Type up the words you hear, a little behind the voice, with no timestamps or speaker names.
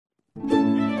You're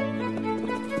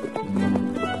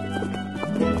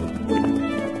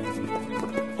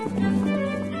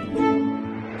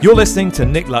listening to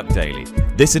Nick Luck Daily.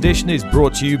 This edition is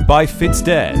brought to you by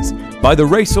FitzDares, by the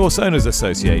Racehorse Owners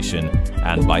Association,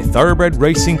 and by Thoroughbred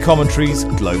Racing Commentary's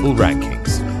Global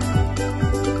Rankings.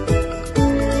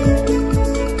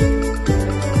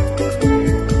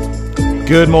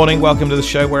 Good morning, welcome to the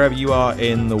show wherever you are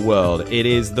in the world. It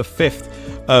is the 5th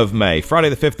of May, Friday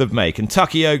the 5th of May,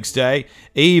 Kentucky Oaks Day,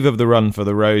 eve of the Run for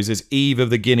the Roses, eve of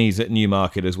the Guineas at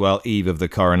Newmarket as well, eve of the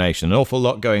coronation. An awful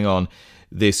lot going on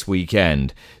this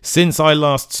weekend. Since I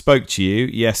last spoke to you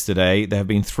yesterday, there have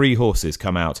been 3 horses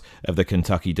come out of the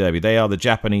Kentucky Derby. They are the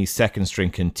Japanese second string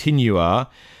Continua,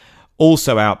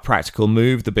 also out Practical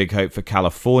Move, the big hope for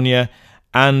California,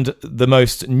 and the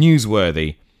most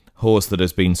newsworthy horse that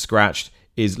has been scratched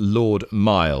is Lord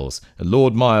Miles.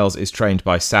 Lord Miles is trained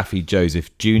by Saffie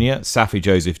Joseph Jr. Saffie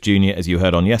Joseph Jr., as you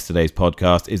heard on yesterday's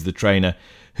podcast, is the trainer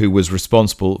who was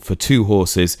responsible for 2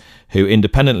 horses who,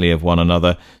 independently of one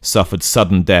another, suffered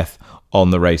sudden death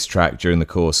on the racetrack during the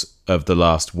course of the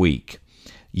last week.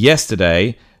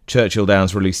 Yesterday, Churchill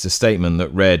Downs released a statement that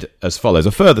read as follows,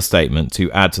 a further statement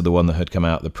to add to the one that had come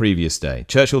out the previous day.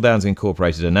 Churchill Downs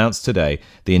Incorporated announced today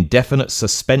the indefinite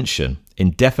suspension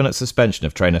of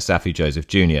trainer Saffie Joseph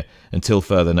Jr. until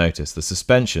further notice. The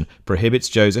suspension prohibits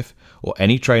Joseph or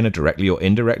any trainer directly or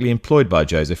indirectly employed by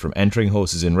Joseph from entering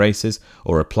horses in races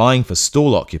or applying for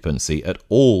stall occupancy at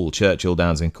all Churchill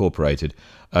Downs Incorporated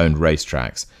owned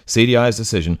racetracks. CDI's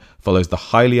decision follows the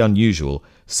highly unusual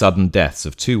sudden deaths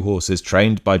of 2 horses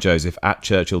trained by Joseph at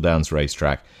Churchill Downs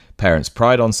racetrack, Parents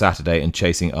Pride on Saturday and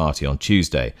Chasing Artie on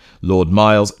Tuesday. Lord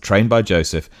Miles, trained by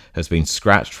Joseph, has been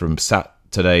scratched from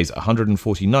Saturday's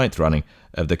 149th running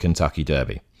of the Kentucky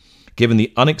Derby. Given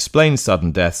the unexplained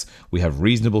sudden deaths, we have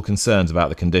reasonable concerns about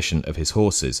the condition of his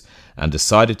horses and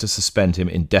decided to suspend him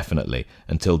indefinitely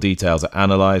until details are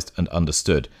analysed and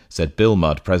understood, said Bill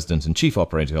Mudd, President and Chief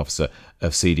Operating Officer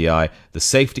of CDI. The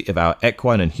safety of our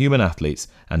equine and human athletes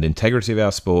and integrity of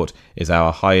our sport is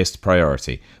our highest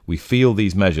priority. We feel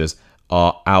these measures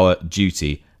are our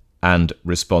duty and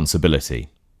responsibility.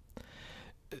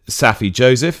 Saffie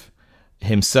Joseph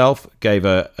himself gave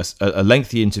a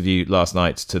lengthy interview last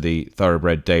night to the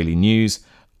Thoroughbred Daily News,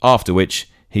 after which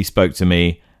he spoke to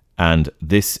me, and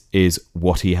this is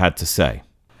what he had to say.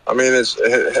 I mean, it's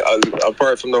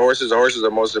apart from the horses are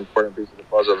the most important piece of the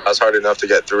puzzle. That's hard enough to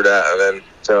get through that, and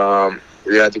then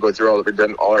we had to go through we've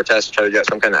done all our tests to try to get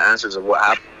some kind of answers of what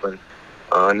happened.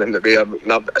 And then we have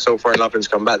so far nothing's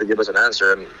come back to give us an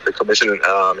answer. And the commission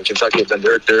in Kentucky have done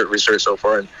their research so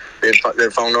far, and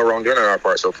they've found no wrongdoing on our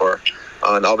part so far.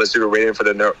 And obviously, we're waiting for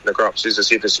the necropsies to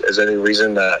see if there's any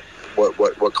reason that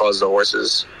what caused the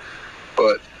horses.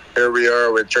 But here we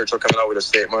are with Churchill coming out with a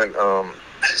statement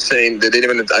saying they didn't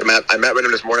even. I met with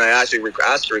him this morning. I actually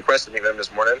requested to meet with him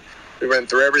this morning. We went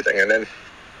through everything, and then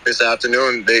this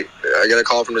afternoon, I get a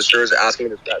call from the stewards asking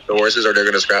me to scratch the horses or they're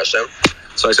going to scratch them.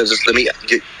 So I said, just let me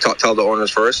tell the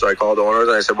owners first. So I called the owners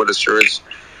and I said what the stewards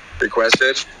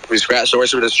requested. We scratched the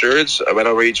horses with the stewards. I went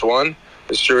over each one.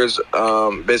 The stewards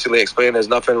basically explained there's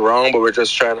nothing wrong, but we're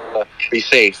just trying to be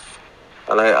safe.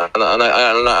 And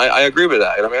I agree with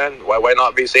that. You know what I mean? Why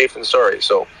not be safe and sorry?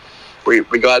 So we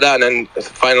got that, and then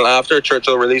final after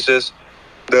Churchill releases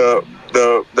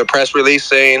the press release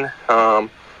saying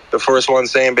the first one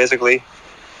saying basically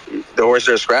the horses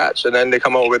are scratched, and then they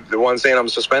come out with the one saying I'm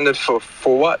suspended for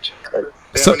what?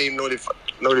 They haven't even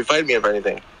notified me of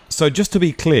anything. So just to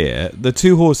be clear, the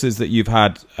 2 horses that you've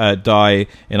had die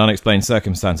in unexplained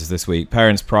circumstances this week,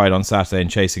 Parents Pride on Saturday and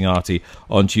Chasing Artie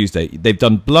on Tuesday, they've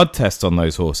done blood tests on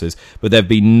those horses, but there have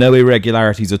been no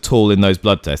irregularities at all in those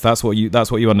blood tests. That's what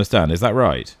you understand. Is that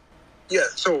right? Yeah.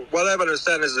 So what I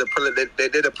understand is they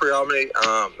did a pre-omni,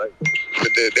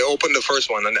 they opened the first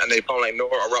one and they found no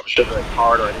eruption,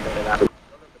 heart or anything like that.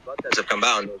 Blood tests have come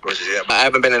out on those horses, yeah. I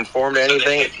haven't been informed of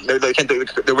anything.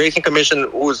 The racing commission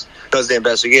does the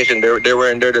investigation, they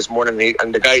were in there this morning,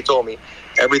 and the guy told me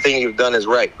everything you've done is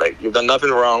right. You've done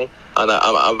nothing wrong, and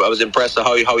I was impressed at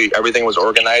how everything was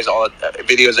organized. All the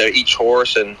videos of each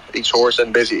horse, and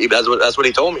basically that's what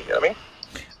he told me. You know what I mean?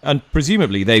 And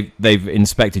presumably they've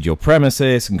inspected your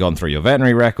premises and gone through your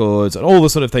veterinary records and all the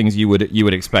sort of things you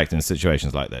would expect in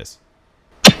situations like this.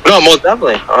 No, most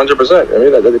definitely, 100%. I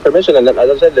mean, the commission, and as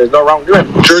I said, there's no wrongdoing.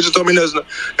 Churchill told me there's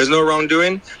no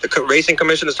wrongdoing. The racing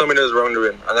commission has told me there's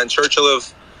wrongdoing, and then Churchill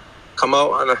have come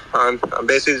out and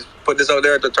basically put this out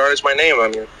there to tarnish my name. I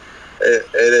mean,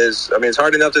 it is. I mean, it's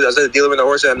hard enough to, as I said, dealing with the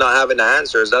horses and not having the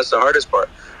answers. That's the hardest part.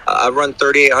 I've run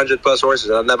 3,800 plus horses,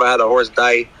 and I've never had a horse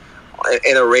die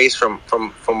in a race from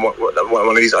one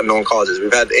of these unknown causes.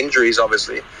 We've had injuries,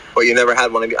 obviously, but you never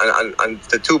had one of the, and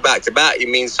the two back to back. It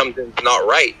means something's not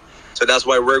right. So that's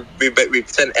why we've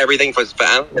sent everything for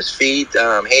animals: feed,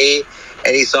 hay,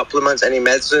 any supplements, any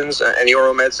medicines, any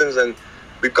oral medicines, and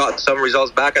we've got some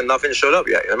results back, and nothing showed up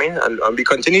yet. You know what I mean? And we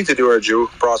continue to do our due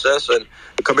process, and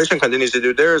the commission continues to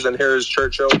do theirs. And here's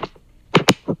Churchill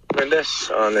doing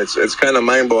this, and it's kind of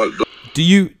mind blowing. Do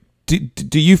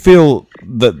you feel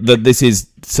that this is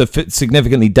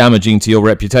significantly damaging to your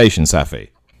reputation, Safi?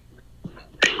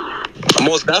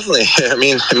 Most definitely. I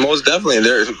mean, most definitely.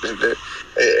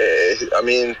 I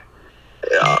mean,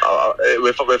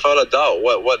 without a doubt,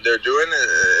 what they're doing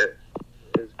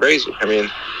is crazy. I mean,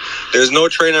 there's no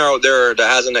trainer out there that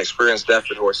hasn't experienced death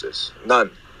with horses. None.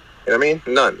 You know what I mean?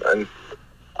 None.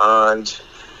 And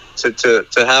to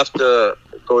have to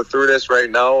go through this right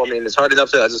now, I mean, it's hard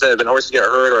enough to, as I said, when horses get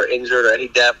hurt or injured or any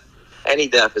death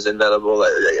is inevitable.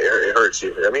 It hurts you.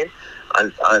 You know what I mean?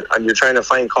 And you're trying to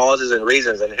find causes and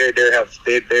reasons, and here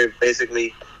they've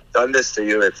basically done this to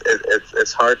you.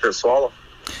 It's hard to swallow.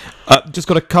 I've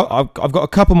got a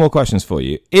couple more questions for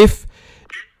you. If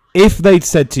they'd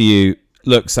said to you,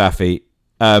 "Look, Safi,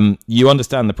 you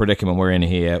understand the predicament we're in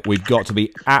here. We've got to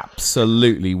be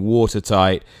absolutely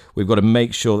watertight. We've got to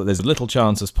make sure that there's as little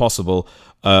chance as possible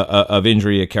of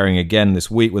injury occurring again this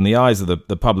week when the eyes of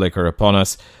the public are upon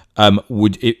us."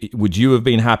 Would you have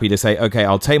been happy to say, "Okay,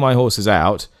 I'll take my horses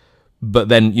out," but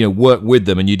then work with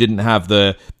them, and you didn't have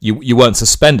you weren't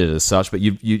suspended as such, but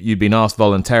you'd been asked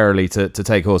voluntarily to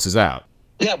take horses out?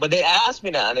 Yeah, but they asked me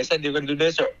that, and they said they're going to do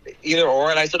this or either or,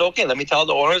 and I said, okay, let me tell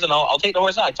the owners, and I'll take the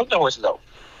horses out. I took the horses out.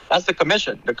 That's the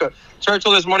commission.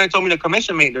 Churchill this morning told me the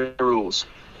commission made the rules.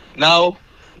 Now,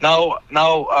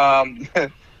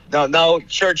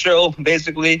 Churchill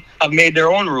basically have made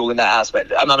their own rule in that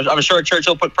aspect. I'm sure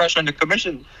Churchill put pressure on the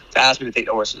commission to ask me to take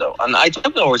the horses out, and I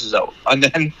took the horses out, and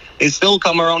then they still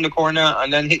come around the corner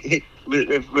and then hit with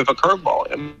a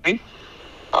curveball. I mean,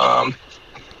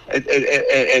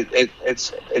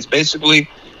 it's basically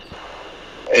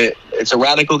it's a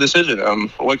radical decision.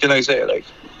 What can I say? Like,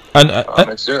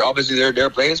 it's obviously their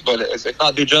place, but it's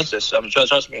not do justice.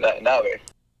 Trust me in that way.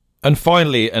 And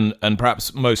finally, and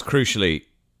perhaps most crucially,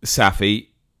 Safi,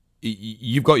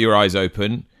 you've got your eyes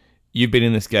open. You've been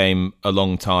in this game a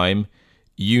long time.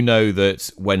 You know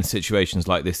that when situations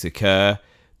like this occur,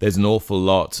 there's an awful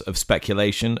lot of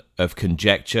speculation, of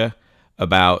conjecture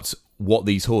about what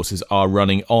these horses are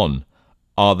running on.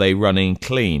 Are they running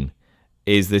clean?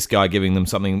 Is this guy giving them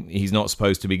something he's not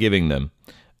supposed to be giving them?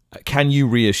 Can you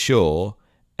reassure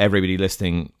everybody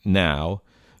listening now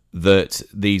that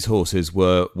these horses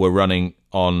were running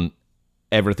on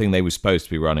everything they were supposed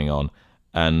to be running on,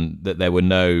 and that there were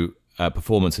no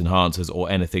performance enhancers or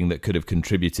anything that could have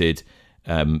contributed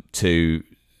to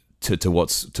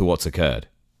what's occurred?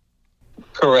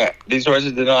 Correct. These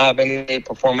horses did not have any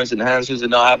performance enhancers, did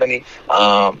not have any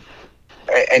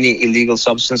illegal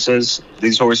substances.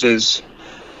 These horses,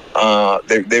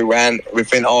 they ran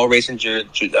within all racing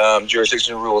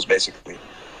jurisdiction rules, basically.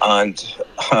 And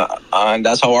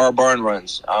that's how our barn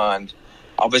runs. And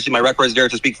obviously my record is there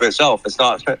to speak for itself. It's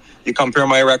not, you compare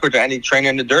my record to any trainer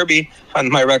in the Derby, and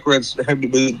my record's the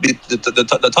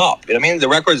top. You know what I mean? The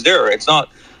record's there. It's not,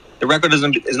 the record is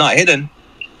not hidden.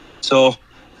 So,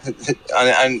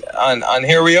 and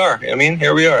here we are. You know what I mean?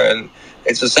 Here we are. And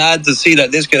it's sad to see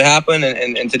that this could happen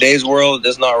in today's world.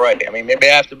 That's not right. I mean, maybe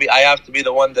I have to be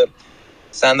the one to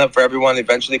stand up for everyone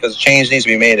eventually, because change needs to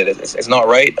be made. It's not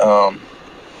right.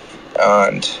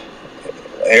 And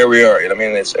here we are. You know what I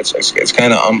mean? It's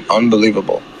kind of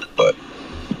unbelievable, but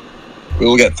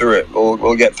we'll get through it.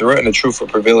 We'll get through it, and the truth will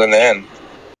prevail in the end.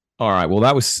 All right. Well,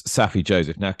 that was Safi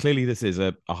Joseph. Now, clearly, this is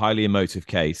a highly emotive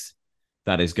case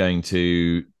that is going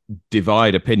to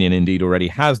divide opinion. Indeed, already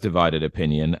has divided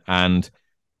opinion, and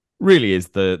really is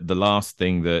the last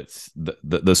thing that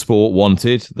the sport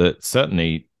wanted. That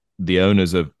certainly the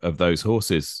owners of those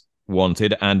horses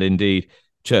wanted, and indeed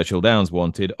Churchill Downs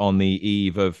wanted on the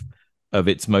eve of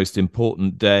its most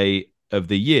important day of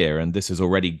the year. And this has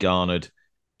already garnered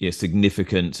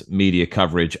significant media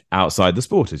coverage outside the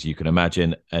sport, as you can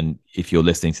imagine. And if you're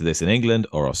listening to this in England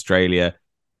or Australia,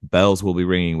 bells will be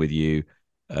ringing with you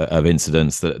of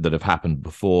incidents that have happened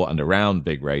before and around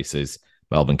big races,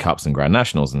 Melbourne Cups and Grand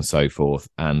Nationals and so forth.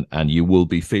 And you will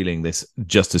be feeling this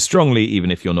just as strongly,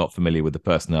 even if you're not familiar with the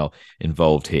personnel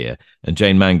involved here. And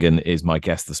Jane Mangan is my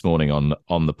guest this morning on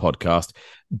the podcast.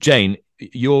 Jane,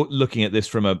 you're looking at this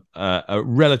from a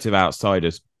relative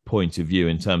outsider's point of view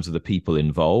in terms of the people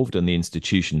involved and the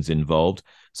institutions involved.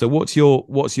 So what's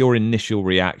your initial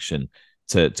reaction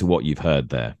to what you've heard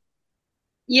there?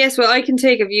 Yes, well, I can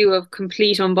take a view of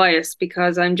complete unbias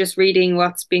because I'm just reading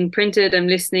what's being printed. I'm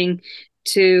listening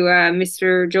to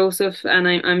Mr. Joseph, and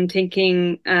I'm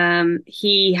thinking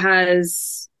he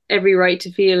has every right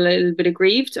to feel a little bit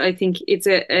aggrieved. I think it's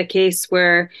a case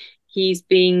where he's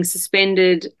being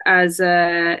suspended as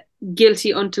a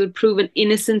guilty until proven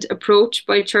innocent approach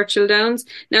by Churchill Downs.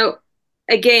 Now,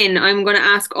 again, I'm going to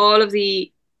ask all of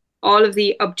the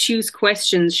obtuse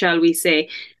questions, shall we say.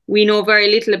 We know very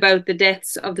little about the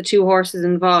deaths of the two horses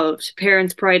involved.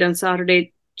 Parents' Pride on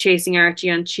Saturday, Chasing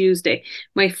Archie on Tuesday.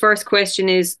 My first question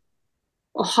is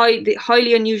the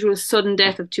highly unusual sudden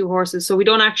death of two horses. So we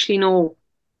don't actually know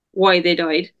why they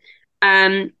died.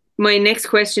 My next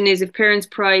question is if Parents'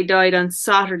 Pride died on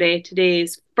Saturday, today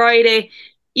is Friday.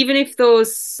 Even if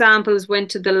those samples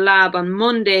went to the lab on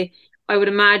Monday, I would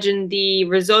imagine the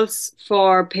results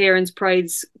for Parents'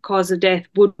 Pride's cause of death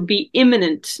would be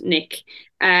imminent, Nick.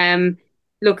 Um,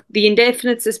 Look, the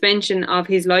indefinite suspension of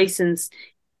his license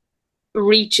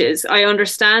reaches. I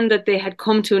understand that they had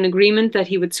come to an agreement that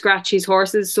he would scratch his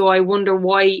horses, so I wonder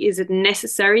why is it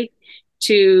necessary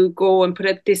to go and put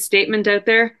out this statement out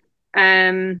there.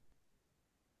 Um,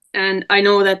 and I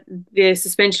know that the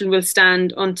suspension will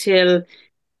stand until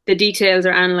the details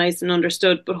are analysed and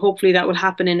understood, but hopefully that will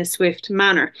happen in a swift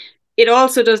manner. It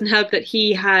also doesn't help that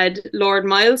he had Lord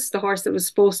Miles, the horse that was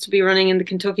supposed to be running in the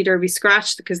Kentucky Derby,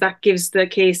 scratched because that gives the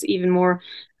case even more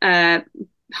uh,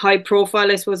 high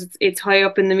profile. I suppose it's high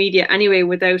up in the media anyway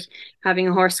without having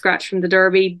a horse scratched from the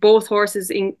Derby. Both horses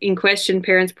in question,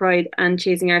 Parents' Pride and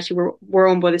Chasing Archie, were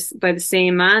owned by the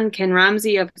same man, Ken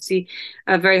Ramsey, obviously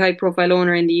a very high profile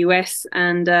owner in the US.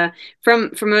 And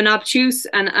from an obtuse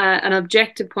and an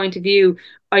objective point of view,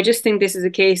 I just think this is a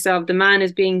case of the man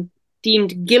is being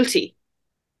deemed guilty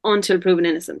until proven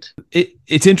innocent.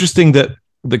 It's interesting that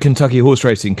the Kentucky Horse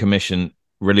Racing Commission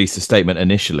released a statement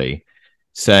initially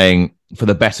saying, for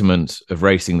the betterment of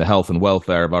racing, the health and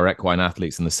welfare of our equine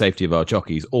athletes and the safety of our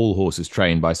jockeys, all horses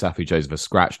trained by Saffie Joseph are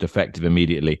scratched effective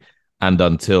immediately and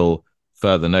until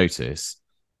further notice.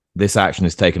 This action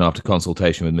is taken after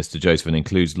consultation with Mr. Joseph and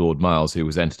includes Lord Miles, who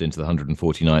was entered into the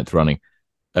 149th running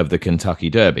of the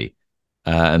Kentucky Derby.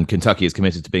 And Kentucky is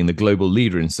committed to being the global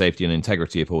leader in safety and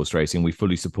integrity of horse racing. We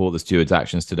fully support the steward's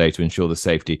actions today to ensure the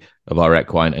safety of our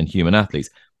equine and human athletes.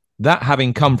 That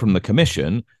having come from the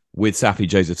commission with Saffie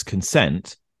Joseph's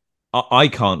consent, I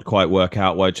can't quite work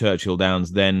out why Churchill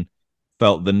Downs then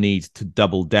felt the need to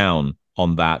double down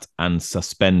on that and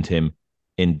suspend him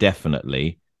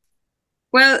indefinitely.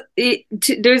 Well,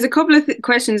 there's a couple of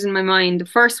questions in my mind. The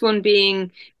first one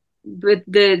being,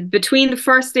 between the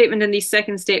first statement and the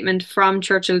second statement from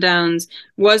Churchill Downs,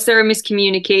 was there a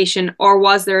miscommunication or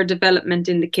was there a development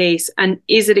in the case? And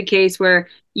is it a case where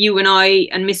you and I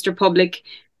and Mr. Public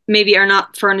maybe are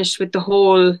not furnished with the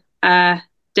whole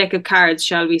deck of cards,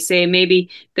 shall we say? Maybe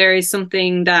there is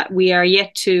something that we are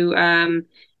yet to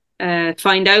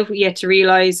find out, yet to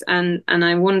realize. And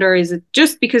I wonder, is it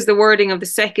just because the wording of the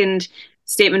second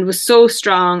statement was so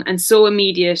strong and so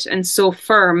immediate and so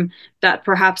firm that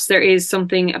perhaps there is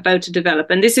something about to develop?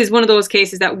 And this is one of those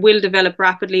cases that will develop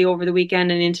rapidly over the weekend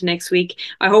and into next week.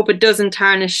 I hope it doesn't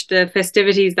tarnish the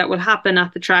festivities that will happen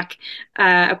at the track,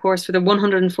 of course, for the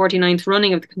 149th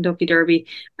running of the Kentucky Derby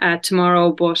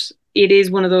tomorrow. But it is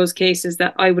one of those cases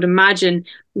that I would imagine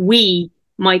we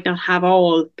might not have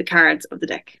all the cards of the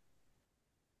deck.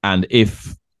 And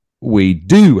if we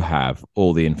do have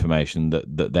all the information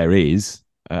that there is,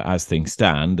 as things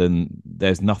stand, and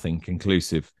there's nothing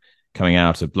conclusive coming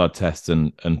out of blood tests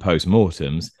and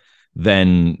post-mortems,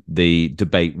 then the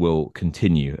debate will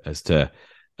continue as to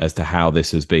how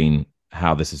this has been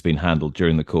handled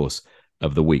during the course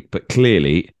of the week. But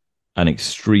clearly, an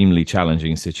extremely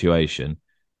challenging situation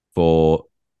for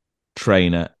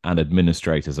trainer and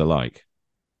administrators alike.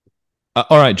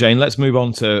 All right, Jane, let's move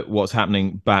on to what's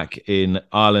happening back in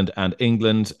Ireland and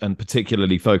England, and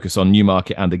particularly focus on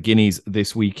Newmarket and the Guineas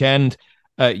this weekend.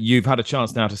 You've had a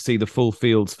chance now to see the full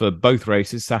fields for both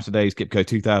races, Saturday's Kipco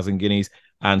 2,000 guineas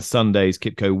and Sunday's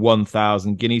Kipco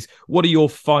 1,000 guineas. What are your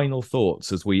final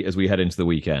thoughts as we head into the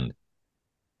weekend?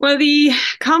 Well, the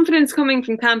confidence coming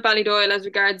from Camp Ballydoyle as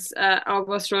regards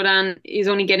Auguste Rodin is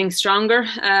only getting stronger.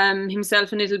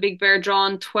 Himself and Little Big Bear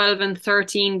drawn 12 and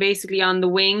 13 basically on the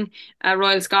wing.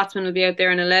 Royal Scotsman will be out there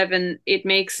in 11. It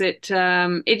makes it,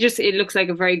 it looks like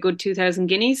a very good 2,000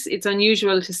 guineas. It's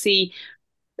unusual to see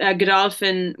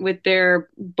Godolphin with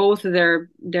both of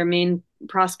their main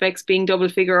prospects being double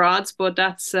figure odds, but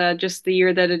that's just the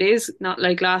year that it is, not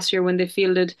like last year when they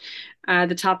fielded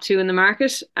the top two in the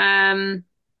market.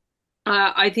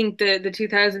 I think the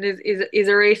 2000 is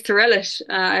a race to relish.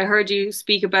 I heard you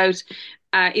speak about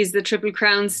Is the Triple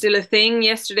Crown still a thing?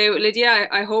 Yesterday with Lydia,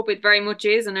 I hope it very much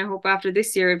is, and I hope after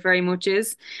this year it very much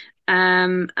is.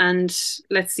 And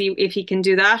let's see if he can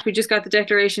do that. We just got the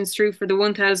declarations through for the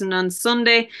 1000 on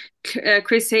Sunday.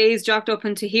 Chris Hayes jocked up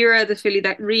on Tahira, the filly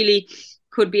that really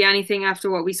could be anything after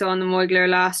what we saw in the Moigler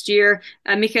last year.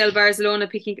 Michael Barcelona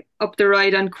picking up the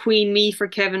ride on Queen Me for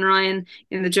Kevin Ryan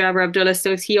in the Jabber Abdullah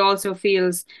Stokes. He also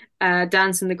feels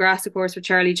Dance in the Grass, of course, for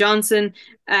Charlie Johnson.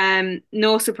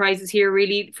 No surprises here,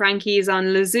 really. Frankie is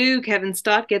on Lazoo. Kevin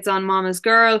Stott gets on Mama's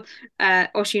Girl.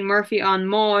 Oisin Murphy on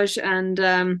Mauge.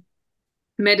 And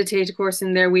Meditate, of course,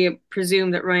 in there. We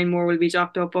presume that Ryan Moore will be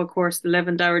jocked up. Of course, the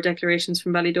 11th-hour declarations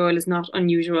from Ballydoyle is not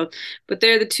unusual. But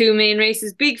they're the two main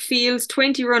races. Big fields,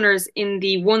 20 runners in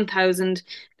the 1000.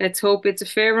 Let's hope it's a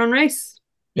fair run race.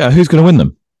 Yeah, who's going to win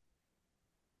them?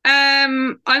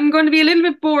 I'm going to be a little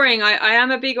bit boring. I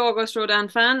am a big August Rodin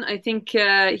fan. I think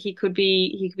he could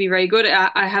be very good.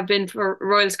 I have been for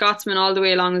Royal Scotsman all the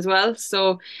way along as well.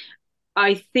 So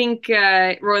I think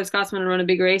Royal Scotsman will run a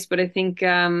big race, but I think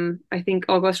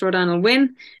August Rodin will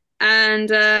win.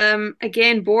 And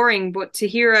again, boring, but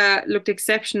Tahira looked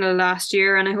exceptional last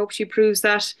year, and I hope she proves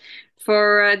that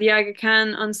for the Aga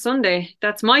Khan on Sunday.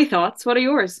 That's my thoughts. What are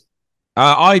yours?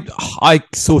 I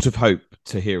sort of hope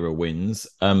Tahira wins,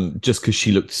 just because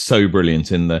she looked so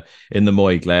brilliant in the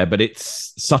Moigler, but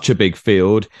it's such a big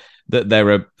field that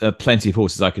there are plenty of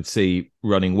horses I could see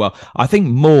running well. I think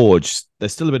Morge,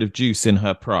 there's still a bit of juice in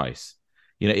her price.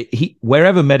 You know,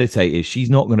 wherever Meditate is, she's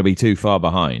not going to be too far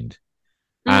behind.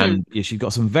 And she's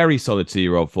got some very solid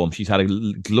 2-year-old form. She's had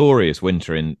a glorious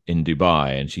winter in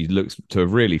Dubai, and she looks to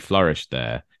have really flourished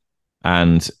there.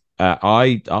 And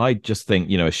I just think,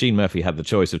 you know, Oisin Murphy had the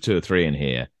choice of 2 or 3 in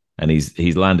here, and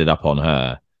he's landed up on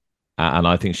her. And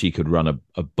I think she could run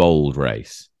a bold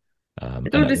race. I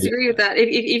don't disagree with that.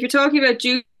 If you're talking about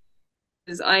juice,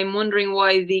 I'm wondering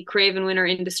why the Craven winner,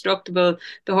 Indestructible,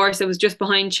 the horse that was just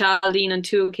behind Chaldine on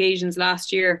 2 occasions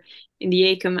last year in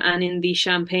the Acom and in the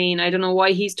Champagne, I don't know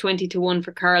why he's 20-1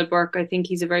 for Carl Burke. I think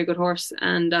he's a very good horse,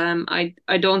 and I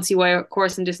don't see why a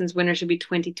course and distance winner should be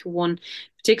 20-1,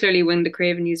 particularly when the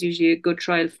Craven is usually a good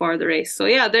trial for the race. So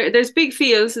yeah, there's big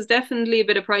fields. There's definitely a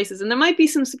bit of prices, and there might be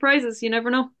some surprises. You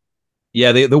never know.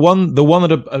 Yeah, the one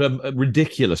at a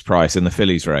ridiculous price in the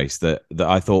fillies race that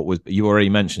I thought was, you already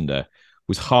mentioned her,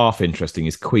 was half interesting,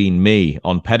 is Queen Me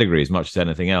on pedigree as much as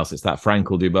anything else. It's that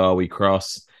Frankel Dubawi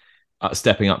cross,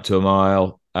 stepping up to a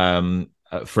mile,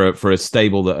 for a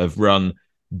stable that have run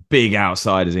big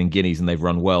outsiders in guineas, and they've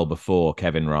run well before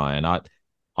Kevin Ryan.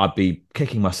 I'd be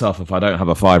kicking myself if I don't have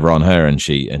a 5 on her and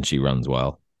she runs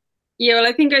well. Yeah, well,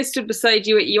 I think I stood beside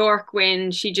you at York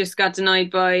when she just got denied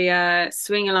by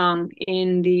Swing Along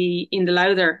in the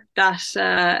Lowther. That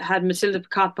had Matilda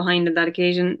Picot behind on that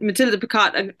occasion. Matilda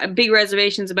Picot, big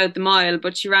reservations about the mile,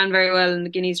 but she ran very well in the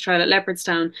Guineas trial at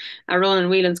Leopardstown. Ronan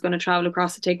Whelan's going to travel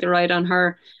across to take the ride on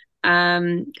her.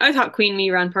 I thought Queen Me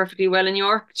ran perfectly well in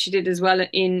York. She did as well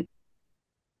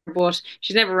but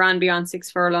she's never ran beyond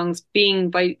 6 furlongs.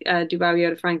 Being by Dubawi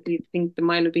out of Franklin, I think the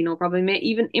mile would be no problem. May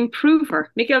even improve her.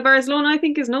 Michael Barcelona, I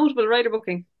think, is notable rider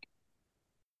booking.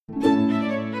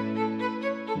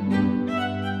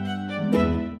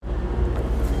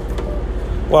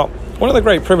 Well, one of the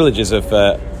great privileges of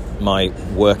my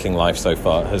working life so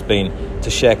far has been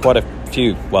to share quite a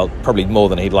few, well, probably more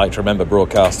than he'd like to remember,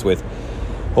 broadcasts with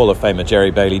Hall of Famer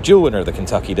Jerry Bailey, dual winner of the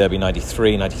Kentucky Derby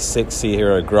 93, 96, Sea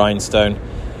Hero Grindstone.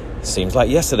 Seems like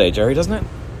yesterday, Jerry, doesn't it?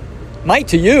 Might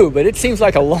to you, but it seems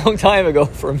like a long time ago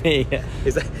for me.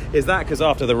 Is that because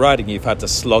after the riding you've had to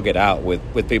slog it out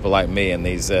with people like me in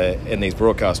these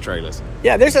broadcast trailers?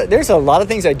 Yeah, there's a lot of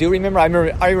things I do remember.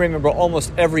 I remember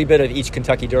almost every bit of each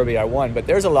Kentucky Derby I won, but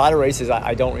there's a lot of races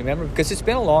I don't remember because it's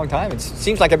been a long time. It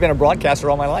seems like I've been a broadcaster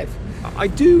all my life. I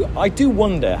do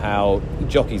wonder how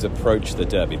jockeys approach the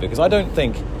Derby, because I don't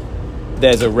think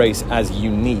there's a race as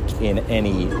unique in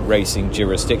any racing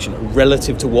jurisdiction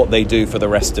relative to what they do for the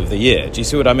rest of the year. Do you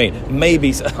see what I mean?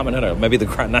 Maybe, I don't know, maybe the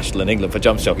Grand National in England for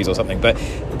jump jockeys or something, but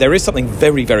there is something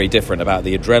very, very different about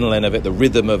the adrenaline of it, the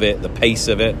rhythm of it, the pace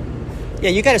of it.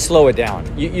 Yeah, you got to slow it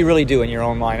down. You really do in your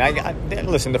own mind.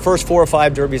 Listen, the first 4 or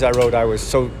 5 derbies I rode, I was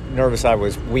so nervous I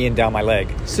was weeing down my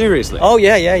leg. Seriously? Oh,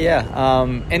 yeah.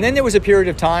 And then there was a period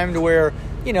of time to where,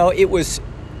 it was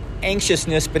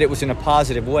anxiousness, but it was in a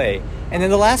positive way. And then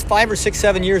the last 5 or 6,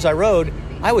 7 years I rode,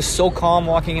 I was so calm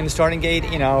walking in the starting gate,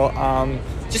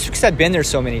 just because I'd been there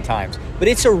so many times. But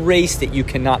it's a race that you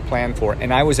cannot plan for,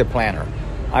 and I was a planner.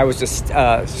 I was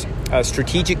a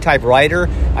strategic type rider.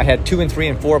 I had 2 and 3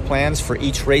 and 4 plans for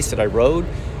each race that I rode,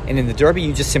 And in the Derby,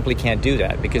 you just simply can't do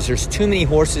that because there's too many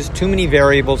horses, too many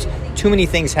variables, too many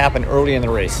things happen early in the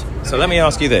race. So let me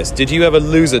ask you this. Did you ever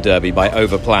lose a Derby by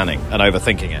over-planning and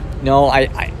overthinking it? No,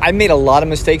 I made a lot of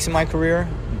mistakes in my career,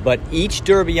 but each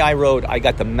Derby I rode, I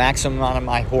got the maximum amount of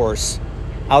my horse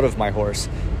out of my horse.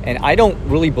 And I don't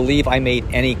really believe I made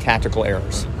any tactical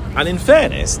errors. And in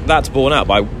fairness, that's borne out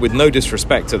by, with no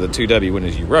disrespect to the two Derby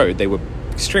winners you rode, they were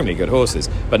extremely good horses,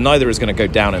 but neither is going to go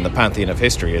down in the pantheon of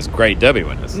history as great Derby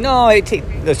winners. No,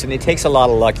 listen, it takes a lot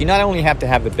of luck. You not only have to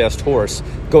have the best horse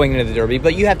going into the Derby,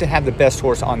 but you have to have the best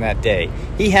horse on that day.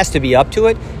 He has to be up to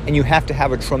it, and you have to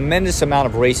have a tremendous amount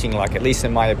of racing luck, at least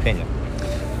in my opinion.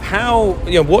 How,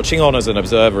 watching on as an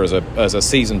observer, as a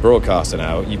seasoned broadcaster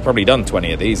now, you've probably done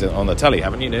 20 of these on the telly,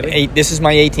 haven't you, nearly? This is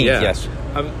my 18th, yes.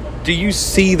 Do you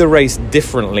see the race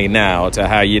differently now to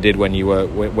how you did when you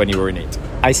were in it?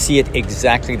 I see it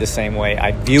exactly the same way.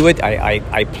 I view it,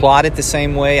 I plot it the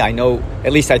same way. I know,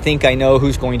 at least I think I know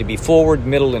who's going to be forward,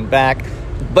 middle, and back.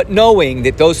 But knowing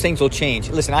that those things will change.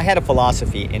 Listen, I had a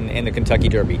philosophy in the Kentucky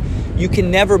Derby. You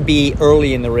can never be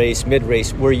early in the race,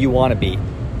 mid-race, where you want to be.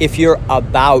 If you're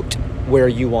about where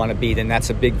you want to be, then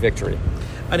that's a big victory.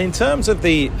 And in terms of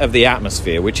the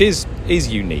atmosphere, which is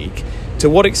unique, to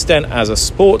what extent as a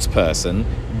sports person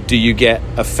do you get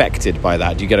affected by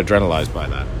that? Do you get adrenalized by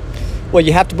that? Well,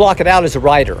 you have to block it out as a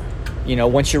rider.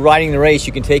 Once you're riding the race,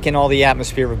 you can take in all the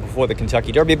atmosphere before the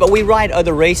Kentucky Derby. But we ride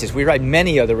other races. We ride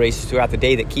many other races throughout the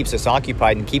day that keeps us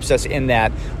occupied and keeps us in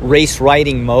that race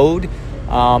riding mode.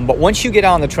 But once you get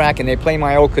on the track and they play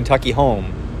My Old Kentucky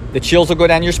Home, the chills will go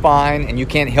down your spine and you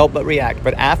can't help but react.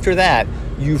 But after that,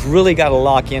 you've really got to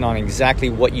lock in on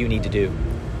exactly what you need to do.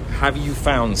 Have you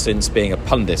found since being a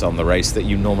pundit on the race that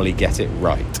you normally get it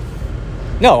right?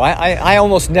 No, I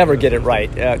almost never get it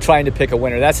right trying to pick a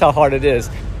winner. That's how hard it is.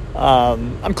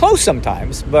 I'm close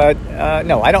sometimes, but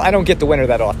no, I don't get the winner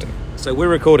that often. So we're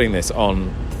recording this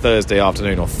on Thursday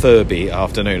afternoon, or Thurby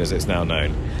afternoon as it's now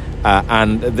known.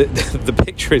 And the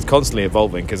picture is constantly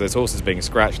evolving because there's horses being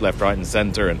scratched left, right and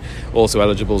centre, and also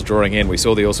eligibles drawing in. We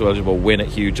saw the also eligible win at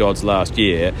huge odds last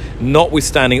year.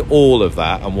 Notwithstanding all of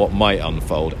that and what might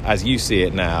unfold, as you see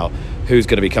it now, who's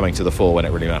going to be coming to the fore when it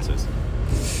really matters?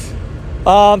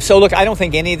 So look, I don't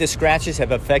think any of the scratches have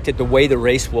affected the way the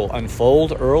race will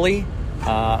unfold early.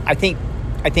 I think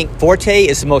Forte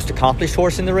is the most accomplished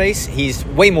horse in the race. He's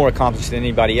way more accomplished than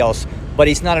anybody else, but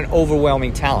he's not an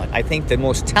overwhelming talent. I think the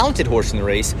most talented horse in the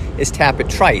race is Tapit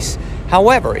Trice.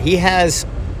 However, he has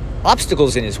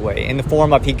obstacles in his way in the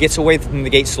form of he gets away from the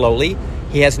gate slowly.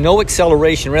 He has no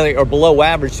acceleration really or below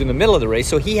average in the middle of the race,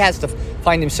 so he has to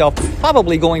find himself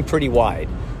probably going pretty wide.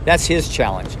 That's his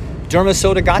challenge. Derma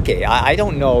Sotogake, I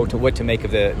don't know what to make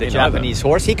of the Japanese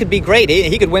horse. He could be great.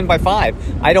 He could win by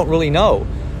 5. I don't really know.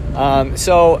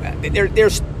 So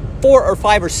there's 4 or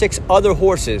 5 or 6 other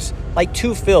horses, like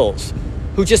 2 Phils,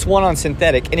 who just won on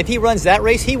synthetic. And if he runs that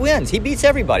race, he wins. He beats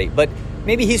everybody. But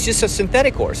maybe he's just a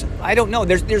synthetic horse. I don't know.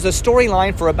 There's a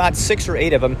storyline for about 6 or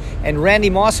 8 of them. And Randy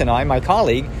Moss and I, my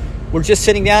colleague, were just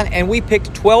sitting down and we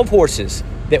picked 12 horses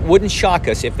that wouldn't shock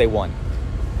us if they won.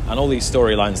 And all these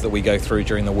storylines that we go through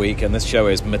during the week, and this show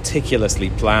is meticulously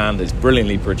planned, it's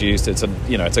brilliantly produced. It's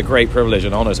a great privilege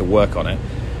and honor to work on it.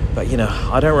 But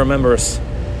I don't remember us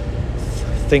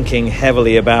thinking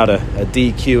heavily about a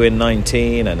DQ in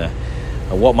 19 and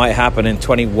what might happen in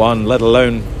 21, let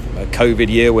alone a COVID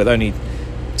year with only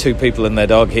 2 people and their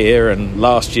dog here, and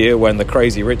last year when the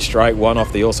Crazy Rich strike won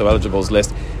off the also eligibles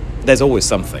list. There's always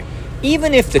something.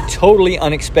 Even if the totally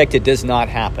unexpected does not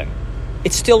happen,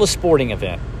 it's still a sporting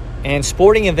event. And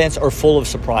sporting events are full of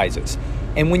surprises.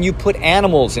 And when you put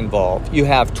animals involved, you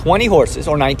have 20 horses,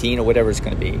 or 19, or whatever it's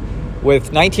going to be,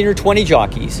 with 19 or 20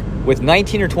 jockeys, with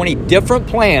 19 or 20 different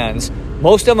plans,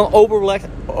 most of them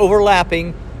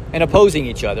overlapping and opposing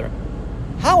each other.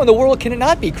 How in the world can it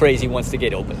not be crazy once the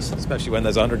gate opens? Especially when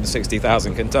there's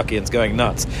 160,000 Kentuckians going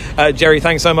nuts. Jerry,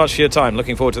 thanks so much for your time.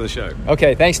 Looking forward to the show.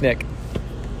 Okay, thanks, Nick.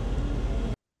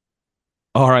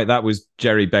 All right, that was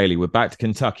Jerry Bailey. We're back to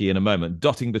Kentucky in a moment,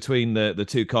 dotting between the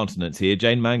 2 continents here.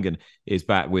 Jane Mangan is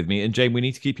back with me. And Jane, we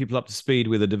need to keep people up to speed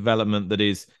with a development that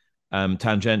is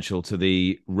tangential to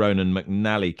the Ronan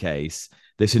McNally case.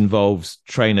 This involves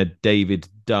trainer David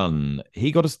Dunn.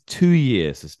 He got a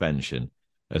 2-year suspension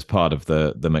as part of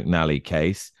the McNally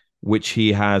case, which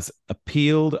he has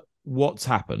appealed. What's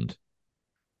happened?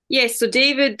 Yes, so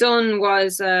David Dunn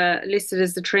was listed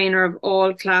as the trainer of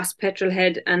All Class,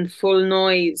 Petrolhead and Full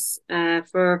Noise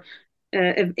for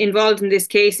involved in this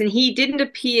case, and he didn't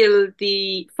appeal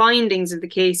the findings of the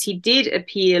case. He did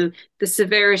appeal the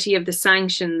severity of the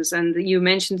sanctions, and you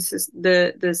mentioned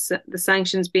the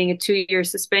sanctions being a 2-year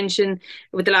suspension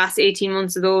with the last 18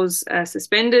 months of those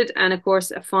suspended, and of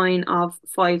course a fine of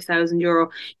 €5,000.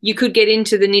 You could get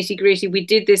into the nitty gritty. We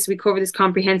covered this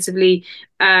comprehensively.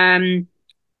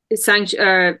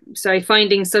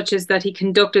 Findings such as that he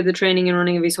conducted the training and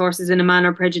running of his horses in a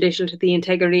manner prejudicial to the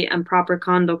integrity and proper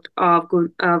conduct of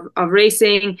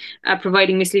racing,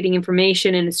 providing misleading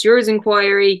information in a stewards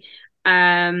inquiry,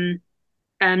 and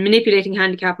manipulating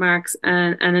handicap marks,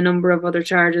 and a number of other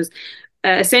charges.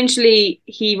 Essentially,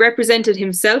 he represented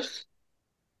himself.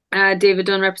 David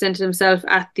Dunn represented himself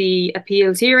at the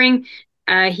appeals hearing.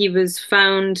 He was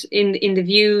found in the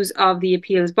views of the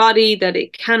appeals body that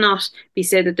it cannot be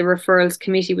said that the referrals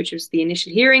committee, which was the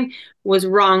initial hearing, was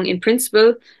wrong in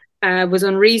principle, was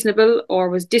unreasonable, or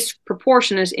was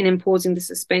disproportionate in imposing the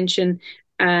suspension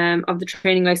of the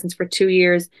training license for 2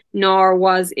 years, nor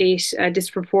was it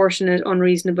disproportionate,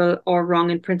 unreasonable, or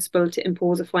wrong in principle to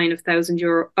impose a fine of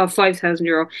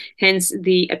 €5,000. Hence,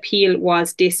 the appeal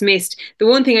was dismissed. The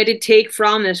one thing I did take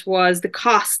from it was the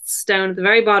costs down at the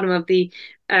very bottom of the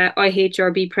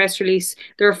IHRB press release.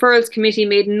 The referrals committee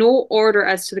made no order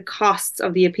as to the costs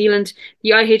of the appealant.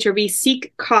 The IHRB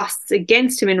seek costs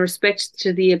against him in respect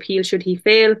to the appeal should he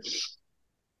fail.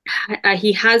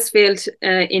 He has failed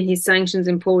in his sanctions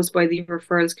imposed by the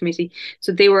referrals committee.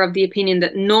 So they were of the opinion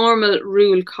that normal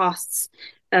rule costs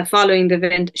following the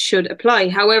event should apply.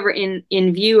 However, in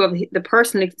view of the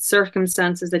personal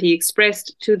circumstances that he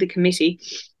expressed to the committee,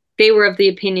 they were of the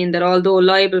opinion that although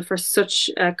liable for such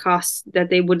costs,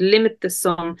 that they would limit the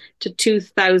sum to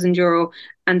 €2,000,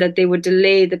 and that they would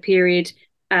delay the period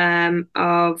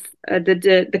of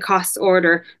the costs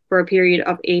order for a period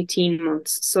of 18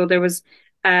 months. So there was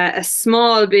a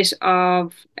small bit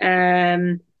of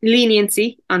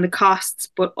leniency on the costs,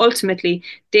 but ultimately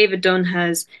David Dunn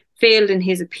has failed in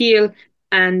his appeal,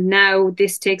 and now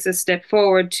this takes a step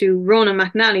forward to Ronan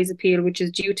McNally's appeal, which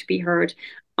is due to be heard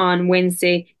on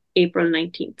Wednesday, April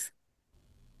 19th.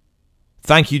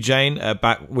 Thank you, Jane.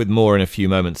 Back with more in a few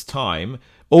moments' time.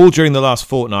 All during the last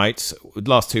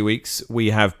 2 weeks, we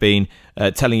have been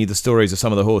telling you the stories of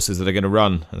some of the horses that are going to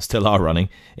run, and still are running,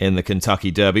 in the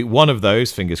Kentucky Derby. One of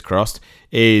those, fingers crossed,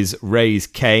 is Raise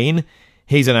Cane.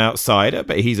 He's an outsider,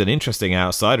 but he's an interesting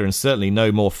outsider, and certainly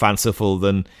no more fanciful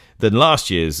than last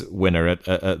year's winner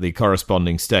at the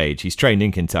corresponding stage. He's trained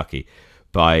in Kentucky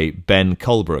by Ben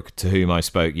Colebrook, to whom I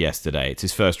spoke yesterday. It's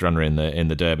his first runner in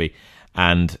the Derby,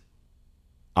 and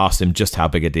asked him just how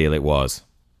big a deal it was.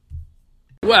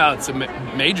 Well, it's a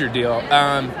major deal.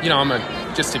 I'm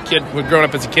just a kid. We're growing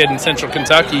up as a kid in Central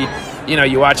Kentucky.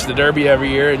 You watch the Derby every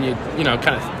year, and you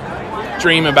kind of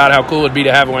dream about how cool it'd be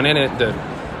to have one in it.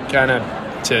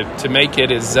 To make it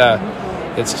is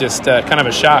it's just kind of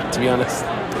a shock, to be honest.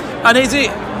 And is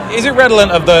it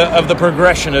redolent of the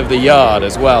progression of the yard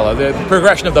as well, the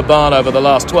progression of the barn over the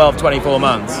last 12, 24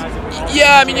 months?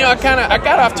 Yeah, I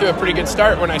got off to a pretty good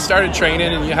start when I started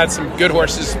training, and you had some good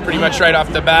horses pretty much right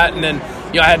off the bat, and then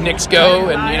I had Nick's Go,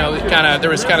 and there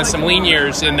was kind of some lean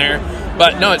years in there.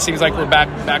 But no, it seems like we're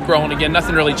back rolling again.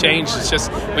 Nothing really changed. It's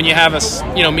just when you have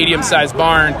a medium-sized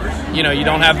barn, you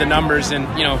don't have the numbers, and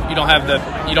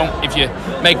if you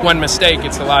make one mistake,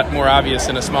 it's a lot more obvious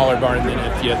in a smaller barn than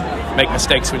if you make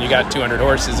mistakes when you got 200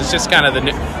 horses. It's just kind of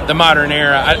the modern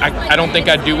era. I don't think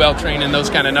I do well training those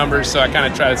kind of numbers, so I kind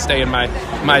of try to stay in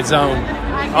my zone.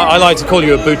 I like to call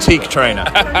you a boutique trainer.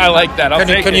 I like that.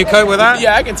 Can you cope with that?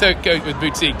 Yeah, I can cope with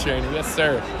boutique training. Yes,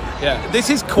 sir. Yeah. This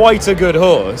is quite a good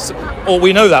horse, or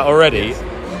we know that already.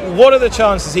 What are the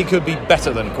chances he could be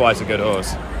better than quite a good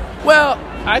horse? Well,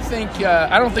 I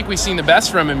don't think we've seen the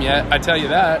best from him yet. I tell you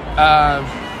that.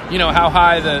 How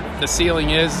high the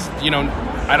ceiling is.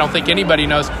 I don't think anybody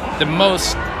knows. The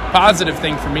most positive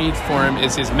thing for him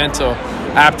is his mental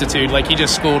aptitude. Like, he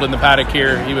just schooled in the paddock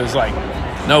here. He was like,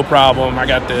 no problem, I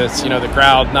got this. The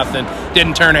crowd, nothing,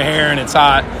 didn't turn a hair, and it's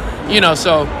hot.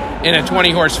 So in a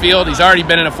 20-horse field, he's already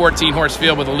been in a 14-horse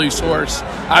field with a loose horse.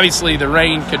 Obviously, the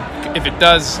rain could, if it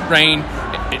does rain,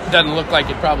 it doesn't look like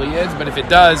it probably is, but if it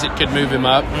does, it could move him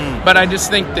up. But I just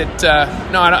think that,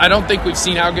 I don't think we've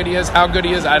seen how good he is. How good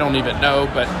he is, I don't even know,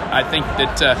 but I think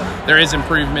that there is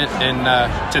improvement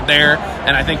to there,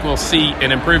 and I think we'll see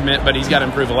an improvement, but he's got to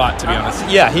improve a lot, to be honest.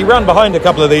 Yeah, he ran behind a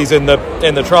couple of these in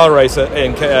the trial race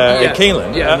in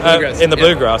Keeneland, in the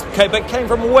bluegrass, but came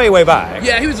from way, way back.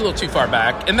 Yeah, he was a little too far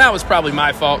back, and that was probably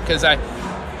my fault, because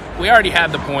we already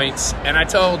had the points, and I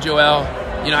told Joel,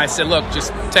 I said, look,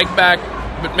 just take back,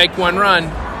 but make one run,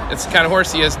 It's the kind of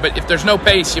horse he is. But if there's no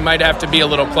pace, you might have to be a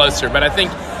little closer. But I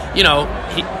think,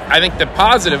 I think the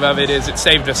positive of it is it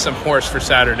saved us some horse for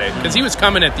Saturday, because he was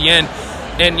coming at the end,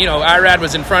 and Irad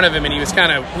was in front of him, and he was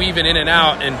kind of weaving in and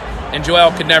out, and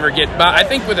Joel could never get by. I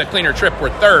think with a cleaner trip, we're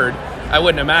third. I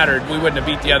wouldn't have mattered. We wouldn't have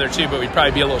beat the other two, but we'd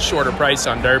probably be a little shorter price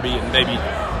on Derby and maybe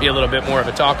be a little bit more of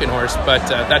a talking horse. But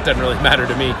that doesn't really matter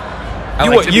to me.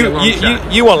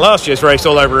 You want last year's race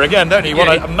all over again, don't you? You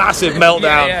want a massive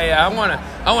meltdown. Yeah.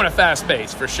 I want a fast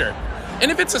pace for sure.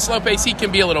 And if it's a slow pace, he can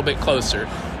be a little bit closer.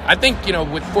 I think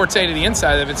with Forte to the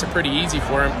inside of it's a pretty easy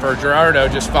for him. For Gerardo,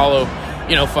 just follow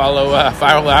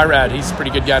Irad. He's a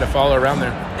pretty good guy to follow around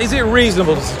there. Is it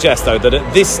reasonable to suggest, though, that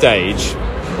at this stage,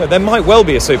 there might well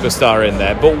be a superstar in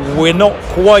there, but we're not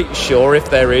quite sure if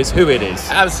there is, who it is?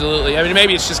 Absolutely. I mean,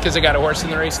 maybe it's just because I got a horse in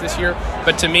the race this year,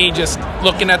 but to me, just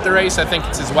looking at the race, I think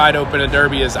it's as wide open a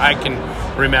Derby as I can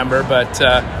remember, but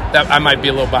that I might be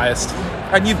a little biased.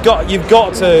 And you've got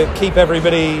to keep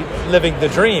everybody living the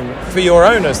dream for your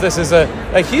owners. This is a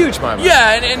huge moment.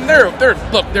 Yeah, and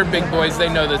they're big boys.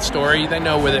 They know the story. They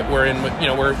know that we're in.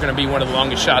 We're going to be one of the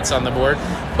longest shots on the board.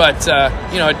 But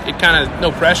it kind of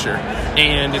no pressure,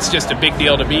 and it's just a big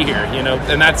deal to be here.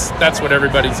 And that's what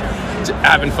everybody's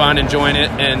having fun, enjoying it,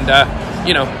 and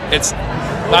it's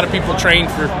a lot of people train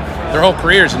for their whole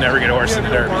careers and never get a horse in the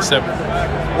Derby. So.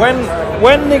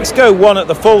 When Nick Sco won at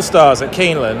the Full Stars at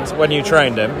Keeneland, when you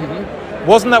trained him,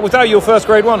 was that your first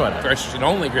Grade 1 winner? First and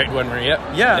only Grade 1 winner, yep.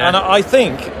 Yeah, and I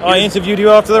think I interviewed you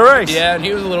after the race. Yeah, and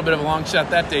he was a little bit of a long shot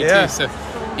that day too. So,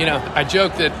 I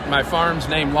joke that my farm's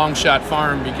named Long Shot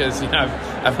Farm because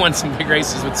I've won some big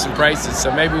races with some prices.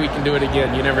 So maybe we can do it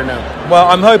again. You never know. Well,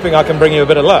 I'm hoping I can bring you a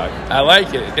bit of luck. I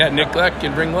like it. Yeah, Nick Luck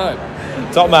can bring luck.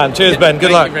 Top man. Cheers, Ben.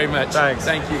 Good luck. Thank you very much. Thanks.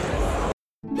 Thank you.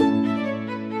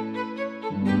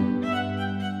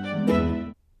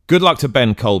 Good luck to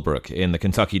Ben Colebrook in the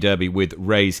Kentucky Derby with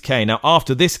Raise K. Now,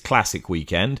 after this classic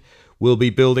weekend, we'll be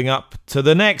building up to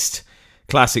the next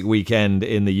classic weekend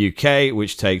in the UK,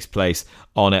 which takes place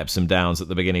on Epsom Downs at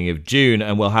the beginning of June,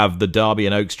 and we'll have the Derby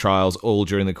and Oaks trials all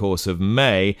during the course of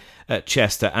May at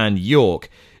Chester and York.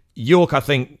 York, I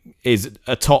think, is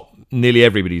atop nearly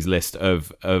everybody's list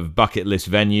of bucket list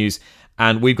venues,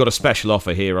 and we've got a special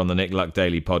offer here on the Nick Luck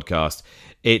Daily podcast.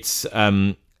 It's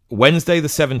Wednesday the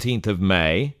 17th of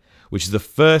May, which is the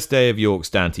first day of York's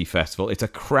Dante Festival. It's a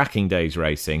cracking day's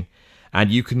racing,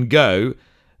 and you can go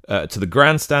to the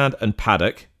grandstand and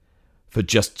paddock for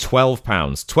just £12.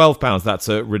 £12, that's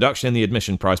a reduction in the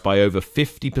admission price by over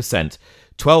 50%.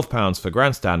 £12 for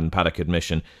grandstand and paddock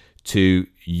admission to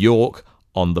York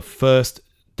on the first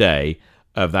day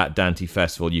of that Dante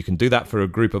Festival. You can do that for a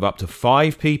group of up to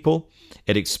 5 people.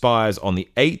 It expires on the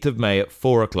 8th of May at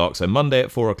 4 o'clock. So Monday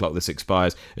at 4 o'clock this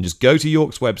expires. And just go to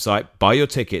York's website, buy your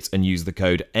tickets, and use the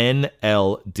code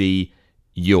NLD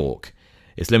York.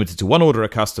 It's limited to one order a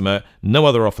customer. No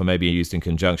other offer may be used in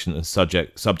conjunction and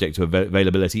subject to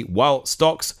availability while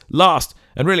stocks last.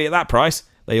 And really, at that price,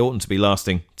 they oughtn't to be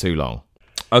lasting too long.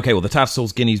 Okay, well, the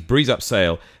Tattersalls Guineas Breeze Up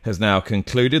sale has now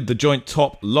concluded. The joint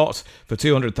top lot for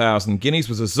 200,000 guineas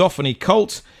was a Zoffany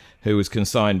Colt, who was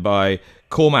consigned by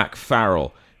Cormac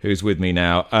Farrell, who's with me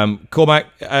now. Cormac,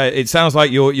 it sounds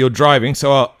like you're driving,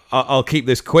 so I'll keep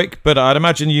this quick. But I'd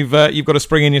imagine you've got a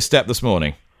spring in your step this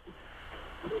morning.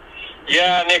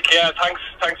 Yeah, Nick. Yeah, thanks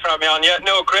for having me on. Yeah,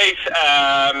 no, great.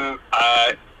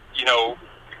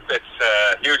 It's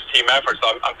a huge team effort,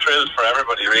 so I'm thrilled for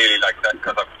everybody, really, like that,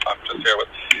 because I'm just here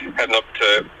heading up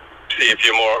to see a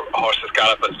few more horses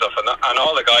gallop and stuff, and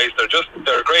all the guys,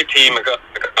 they're a great team of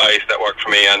guys that work for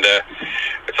me, and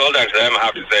it's all down to them, I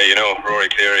have to say. Rory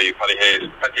Cleary, Paddy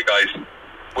Hayes, plenty of guys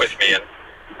with me, and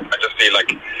I just feel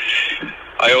like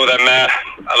I owe them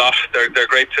a lot. They're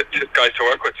great guys to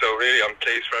work with, so really I'm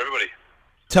pleased for everybody.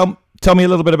 Tell me a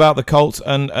little bit about the Colt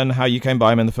and how you came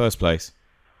by him in the first place.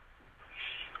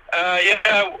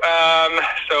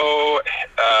 So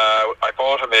I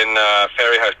bought him in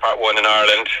Fairyhouse Part 1 in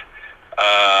Ireland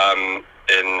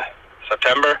in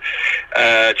September.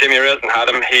 Jimmy Rilton had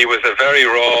him. He was a very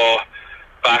raw,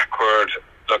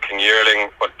 backward-looking yearling,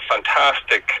 but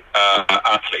fantastic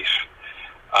athlete.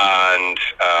 And,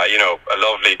 a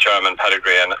lovely German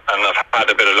pedigree. And I've had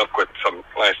a bit of luck with some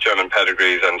nice German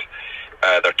pedigrees, and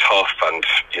they're tough. And,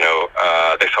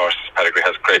 this horse's pedigree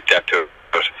has great depth to it.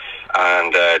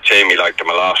 And Jamie liked him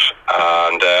a lot,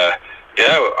 and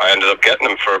I ended up getting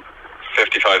him for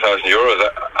 €55,000.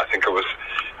 I think it was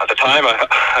at the time. I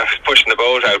was pushing the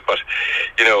boat out, but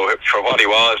for what he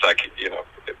was,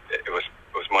 it was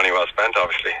money well spent,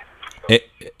 obviously.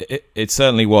 It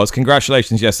certainly was.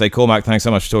 Congratulations yesterday, Cormac. Thanks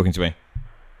so much for talking to me.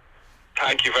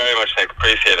 Thank you very much, Nick.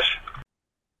 Appreciate it.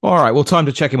 Well, All right, well, time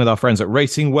to check in with our friends at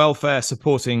Racing Welfare,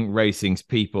 supporting racing's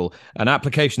people. And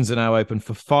applications are now open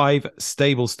for 5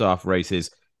 stable staff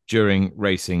races during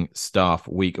Racing Staff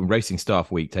Week. And Racing Staff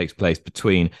Week takes place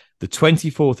between the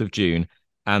 24th of June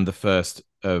and the 1st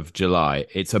of July.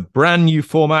 It's a brand new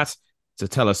format. To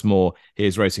tell us more,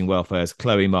 here's Racing Welfare's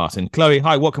Chloe Martin. Chloe,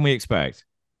 hi, what can we expect?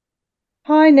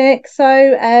 Hi, Nick. So,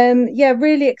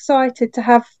 really excited to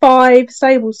have 5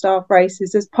 stable staff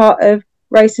races as part of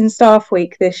Racing Staff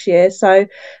Week this year. So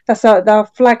that's our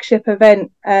flagship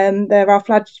event. They're our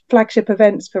flagship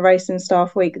events for Racing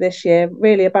Staff Week this year,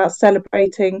 really about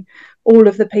celebrating all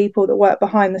of the people that work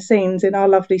behind the scenes in our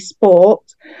lovely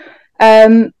sport.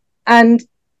 And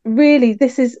really,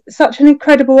 this is such an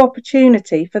incredible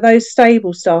opportunity for those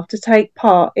stable staff to take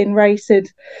part in racing,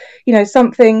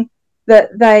 something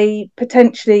that they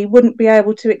potentially wouldn't be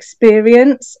able to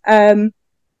experience.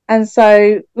 And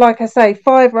so, like I say,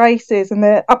 5 races, and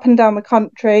they're up and down the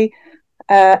country: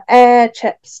 Ayr,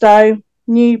 Chepstow,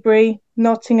 Newbury,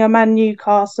 Nottingham and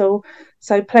Newcastle.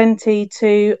 So plenty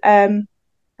to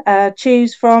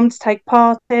choose from to take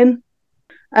part in.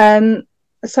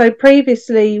 So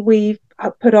previously we've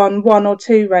put on 1 or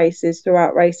 2 races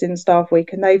throughout Racing Staff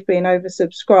Week, and they've been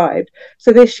oversubscribed.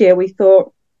 So this year we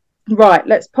thought, right,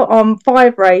 let's put on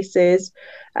 5 races.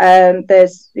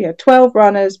 There's 12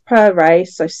 runners per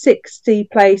race, so 60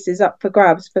 places up for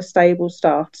grabs for stable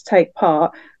staff to take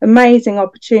part. Amazing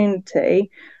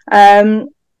opportunity, and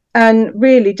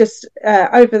really just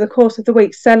over the course of the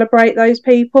week celebrate those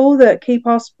people that keep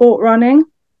our sport running.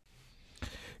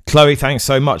 Chloe, thanks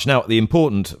so much. Now, the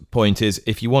important point is,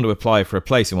 if you want to apply for a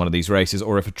place in one of these races,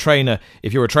 or if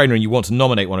you're a trainer and you want to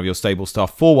nominate one of your stable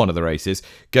staff for one of the races,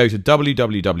 go to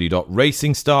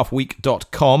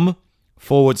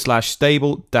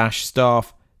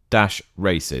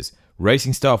www.racingstaffweek.com/stable-staff-races.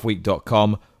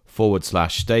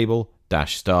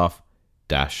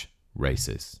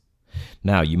 racingstaffweek.com/stable-staff-races.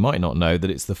 Now, you might not know that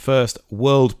it's the first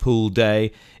World Pool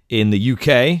Day in the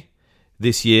UK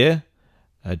this year.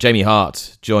 Jamie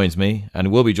Hart joins me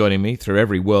and will be joining me through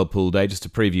every World Pool Day just to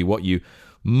preview what you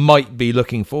might be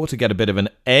looking for to get a bit of an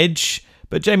edge.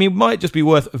 But Jamie, it might just be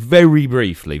worth very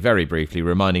briefly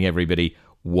reminding everybody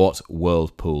what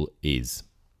World Pool is.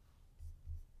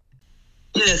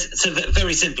 Yes, so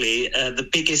very simply, the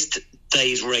biggest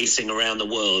days racing around the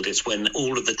world is when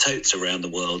all of the totes around the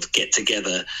world get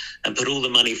together and put all the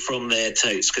money from their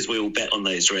totes, because we all bet on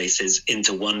those races,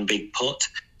 into one big pot.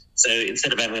 So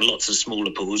instead of having lots of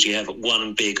smaller pools, you have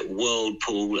one big world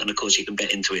pool, and of course you can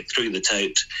bet into it through the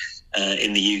tote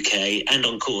in the UK and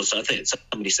on course. I think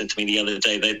somebody said to me the other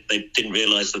day they didn't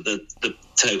realise that the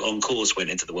tote on course went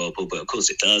into the world pool, but of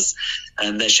course it does.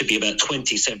 And there should be about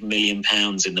 £27 million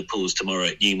in the pools tomorrow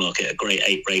at Newmarket, a great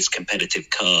 8-race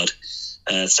competitive card.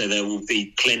 So there will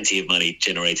be plenty of money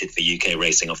generated for UK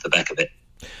racing off the back of it.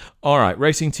 All right,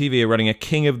 Racing TV are running a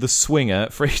King of the Swinger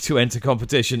free-to-enter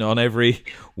competition on every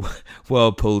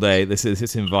World Pool Day. This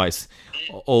invites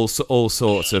all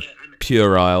sorts of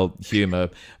puerile humour,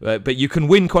 but you can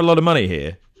win quite a lot of money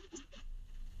here.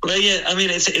 Well, yeah, I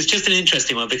mean, it's just an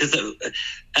interesting one, because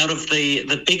out of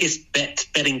the biggest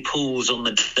betting pools on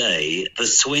the day, the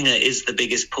Swinger is the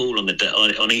biggest pool on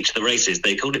each of the races.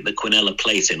 They call it the Quinella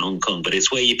Plate in Hong Kong, but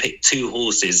it's where you pick 2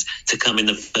 horses to come in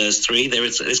the first 3.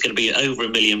 There's going to be over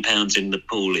 £1 million in the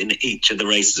pool in each of the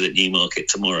races at Newmarket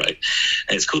tomorrow.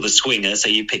 It's called the Swinger, so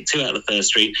you pick 2 out of the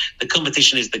first 3. The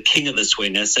competition is the King of the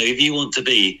Swinger, so if you want to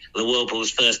be the World Pool's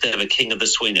first ever King of the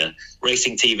Swinger,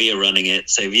 Racing TV are running it.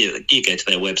 So if you go to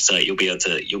their website, you'll be able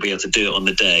to do it on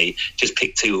the day. Just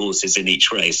pick 2 horses in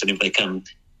each race, and if they come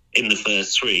in the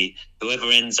first 3, whoever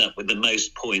ends up with the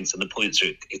most points, and the points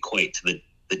equate to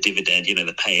the dividend,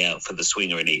 the payout for the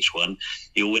Swinger in each one,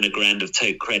 you'll win £1,000 of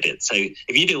tote credit. So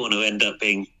if you do want to end up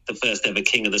being the first ever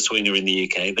King of the Swinger in the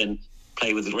UK, then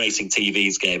play with Racing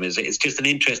TV's game. It's just an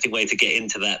interesting way to get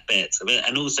into that bet.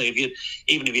 And also, even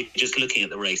if you're just looking at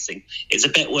the racing, it's a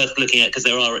bet worth looking at, because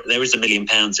there is £1 million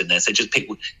in there. So just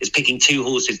picking 2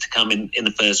 horses to come in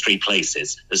the first 3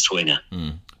 places, the Swinger.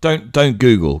 Don't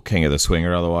Google King of the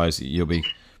Swinger, otherwise you'll be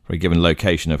given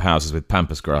location of houses with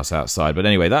pampas grass outside. But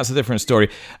anyway, that's a different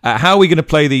story. How are we going to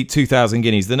play the 2,000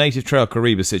 guineas? The Native Trail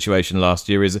Kariba situation last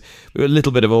year is a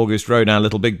little bit of August Road now,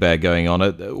 Little Big Bear going on.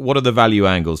 What are the value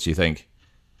angles, do you think?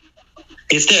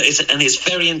 It's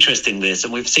very interesting, this,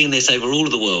 and we've seen this over all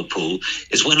of the World Pool,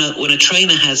 is when a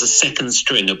trainer has a second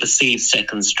string, a perceived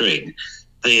second string,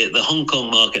 the Hong Kong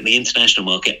market and the international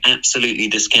market absolutely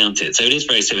discount it. So it is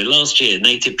very similar. Last year,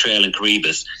 Native Trail and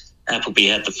Caribus Appleby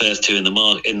had the first two in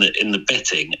the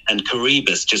betting, and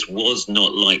Caribus just was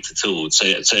not liked at all. So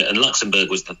and Luxembourg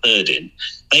was the third in.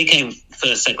 They came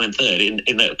first, second, and third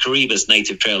in the Caribus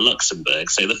Native Trail Luxembourg.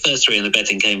 So the first three in the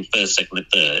betting came first, second, and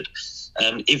third.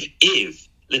 If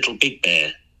Little Big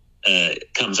Bear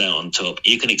comes out on top,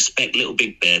 you can expect Little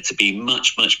Big Bear to be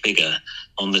much, much bigger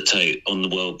on the tote on the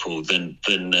World Pool than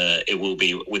it will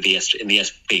be with in the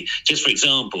SP. Just for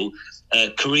example,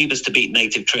 Caribus to beat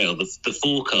Native Trail, the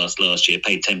forecast last year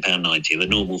paid £10.90, the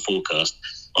normal forecast.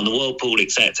 On the World Pool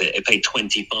Exacta, it paid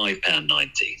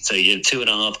 £25.90, so you're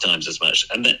 2.5 times as much.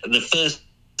 And the first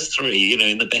three,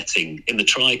 in the betting, in the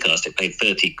TriCast, it paid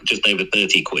just over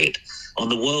 30 quid. On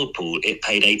the World Pool, it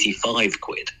paid 85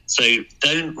 quid. So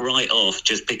don't write off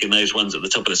just picking those ones at the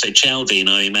top of the. So Chaldine,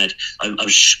 I imagine, I'm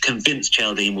convinced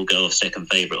Chaldine will go off second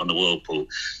favourite on the World Pool.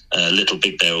 Little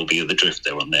Big Bear will be the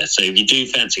drifter on there. So if you do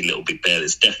fancy Little Big Bear,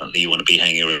 it's definitely you want to be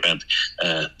hanging around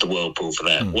the World Pool for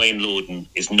that. Wayne Lorden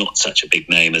is not such a big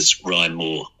name as Ryan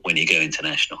Moore when you go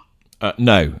international.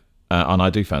 No. And I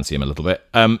do fancy him a little bit.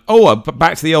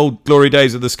 Back to the old glory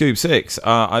days of the Scoop 6.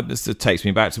 This takes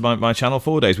me back to my Channel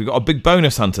 4 days. We've got a big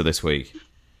bonus hunter this week.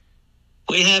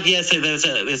 We have, yeah. So there's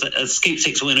a Scoop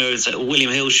 6 winner is at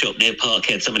William Hill shop near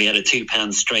Parkhead. Somebody had a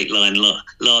 £2 straight line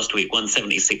last week, won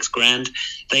 76 grand.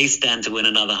 They stand to win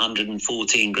another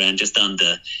 114 grand, just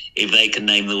under, if they can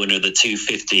name the winner of the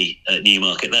 250 at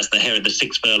Newmarket. That's the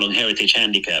 6 furlong Heritage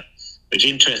Handicap, which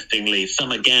interestingly,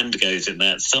 Summer Gand goes in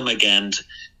that. Summer Gand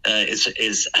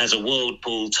has a World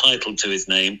Pool title to his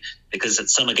name because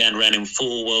Summergan ran in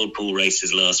 4 World Pool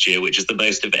races last year, which is the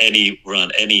most of any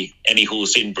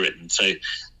horse in Britain. So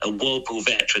a World Pool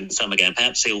veteran, Summergan,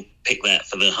 perhaps he'll pick that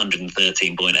for the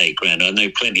 113.8 grand. I know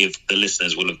plenty of the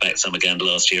listeners will have backed Summergan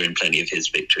last year in plenty of his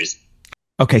victories.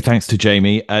 Okay, thanks to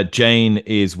Jamie. Jane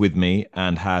is with me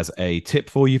and has a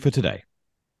tip for you for today.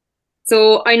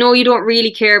 So I know you don't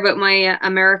really care about my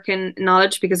American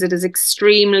knowledge because it is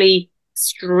extremely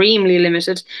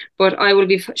limited, but I will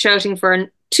be shouting for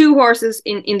 2 horses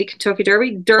in the Kentucky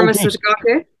Derby. Derma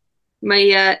Sutagake,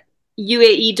 my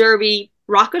UAE Derby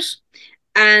rocket,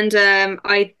 and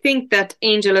I think that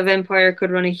Angel of Empire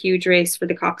could run a huge race for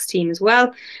the Cox team as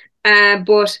well,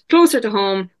 but closer to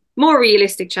home, more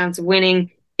realistic chance of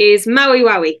winning is Maui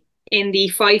Wowie in the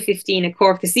 5:15 at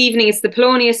Cork this evening. It's the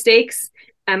Polonia Stakes.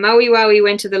 Maui Wowie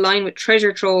went to the line with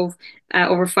Treasure Trove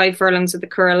over 5 furlongs at the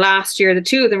Curragh last year. The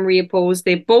two of them reopposed.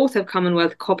 They both have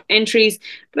Commonwealth Cup entries,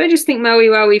 but I just think Maui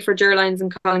Wowie for Gerlines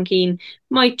and Colin Keane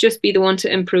might just be the one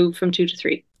to improve from 2 to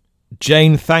 3.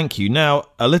 Jane, thank you. Now,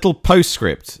 a little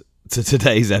postscript to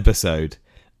today's episode.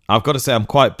 I've got to say I'm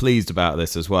quite pleased about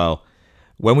this as well.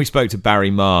 When we spoke to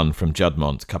Barry Marn from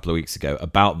Juddmonte a couple of weeks ago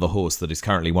about the horse that is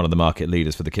currently one of the market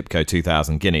leaders for the Kipco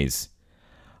 2000 Guineas,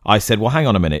 I said, well, hang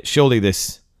on a minute. Surely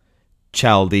this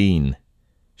Chaldine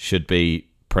should be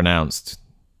pronounced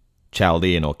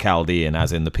Chaldean or Chaldean,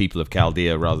 as in the people of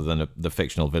Chaldea, rather than the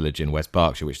fictional village in West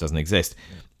Berkshire, which doesn't exist.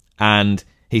 And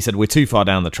he said, we're too far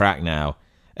down the track now.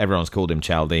 Everyone's called him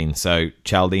Chaldine, so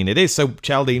Chaldine it is. So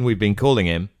Chaldine we've been calling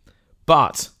him.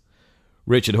 But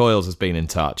Richard Hoyles has been in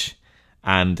touch,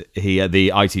 and he, the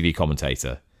ITV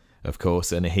commentator, of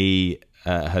course, and he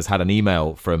has had an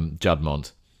email from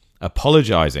Juddmonte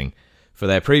apologising for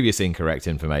their previous incorrect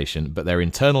information, but their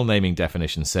internal naming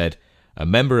definition said a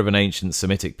member of an ancient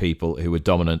Semitic people who were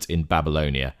dominant in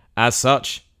Babylonia. As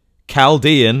such,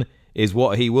 Chaldean is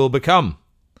what he will become.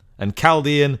 And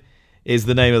Chaldean is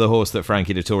the name of the horse that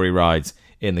Frankie Dettori rides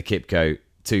in the Kipco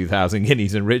 2000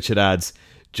 Guineas. And Richard adds,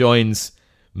 joins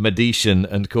Medician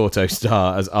and Corto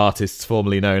Star as artists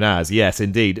formerly known as. Yes,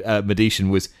 indeed. Medician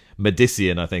was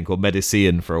Medician, I think, or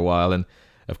Medician for a while. And,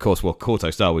 of course, well,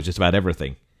 Corto Star was just about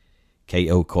everything.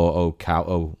 K-O, Ko-O,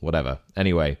 Cow-O, whatever.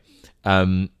 Anyway,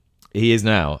 he is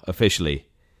now officially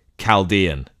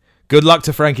Chaldean. Good luck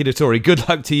to Frankie Dettori. Good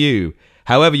luck to you,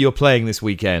 however you're playing this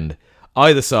weekend,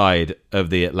 either side of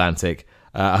the Atlantic.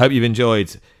 I hope you've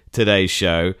enjoyed today's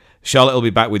show. Charlotte will be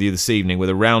back with you this evening with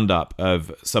a roundup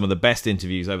of some of the best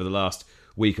interviews over the last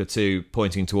week or two,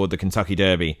 pointing toward the Kentucky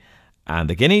Derby and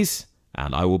the Guineas.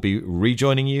 And I will be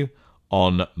rejoining you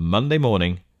on Monday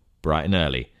morning, bright and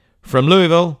early. From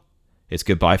Louisville, it's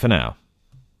goodbye for now.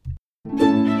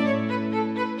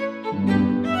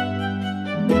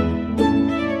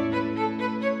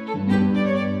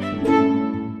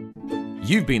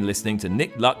 You've been listening to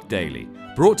Nick Luck Daily,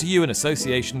 brought to you in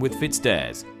association with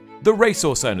FitzDares, the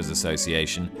Racehorse Owners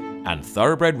Association, and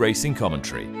Thoroughbred Racing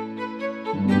Commentary.